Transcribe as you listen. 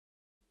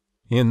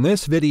In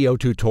this video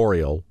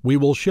tutorial, we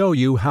will show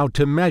you how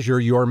to measure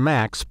your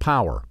max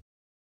power.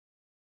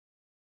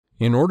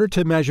 In order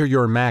to measure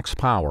your max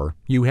power,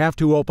 you have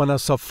to open a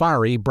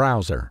Safari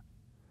browser.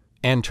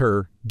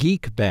 Enter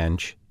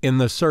Geekbench in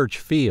the search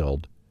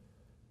field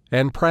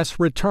and press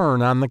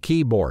Return on the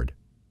keyboard.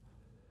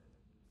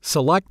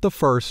 Select the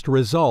first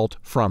result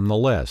from the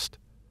list.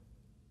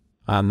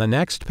 On the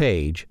next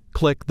page,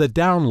 click the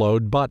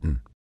Download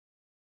button.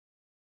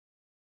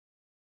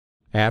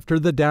 After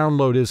the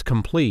download is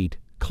complete,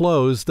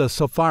 close the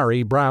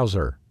Safari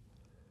browser.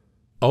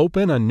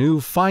 Open a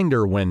new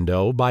Finder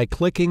window by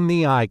clicking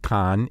the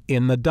icon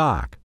in the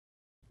dock.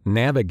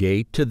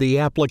 Navigate to the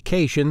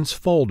Applications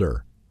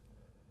folder.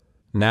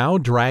 Now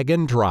drag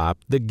and drop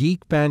the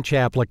Geekbench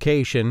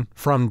application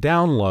from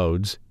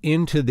Downloads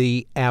into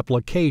the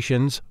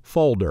Applications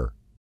folder.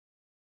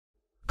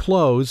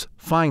 Close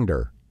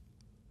Finder.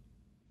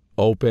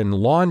 Open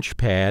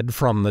Launchpad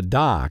from the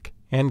dock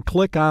and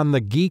click on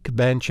the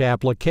Geekbench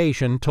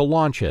application to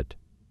launch it.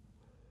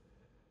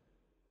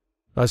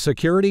 A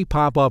security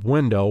pop-up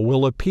window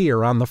will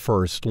appear on the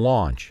first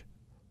launch.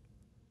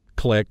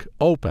 Click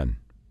Open.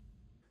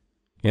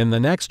 In the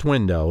next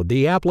window,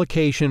 the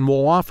application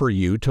will offer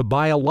you to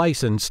buy a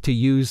license to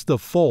use the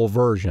full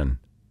version.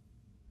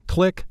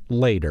 Click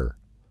Later.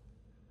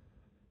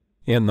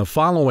 In the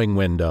following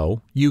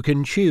window, you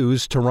can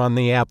choose to run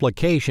the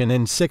application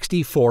in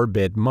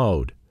 64-bit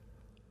mode.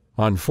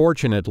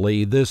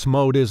 Unfortunately, this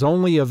mode is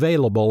only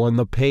available in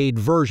the paid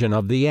version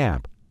of the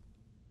app.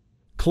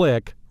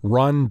 Click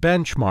Run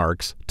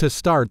Benchmarks to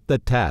start the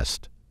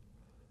test.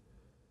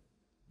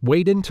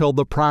 Wait until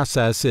the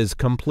process is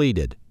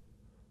completed.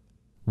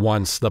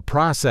 Once the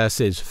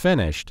process is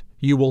finished,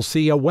 you will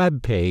see a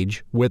web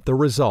page with the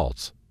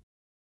results.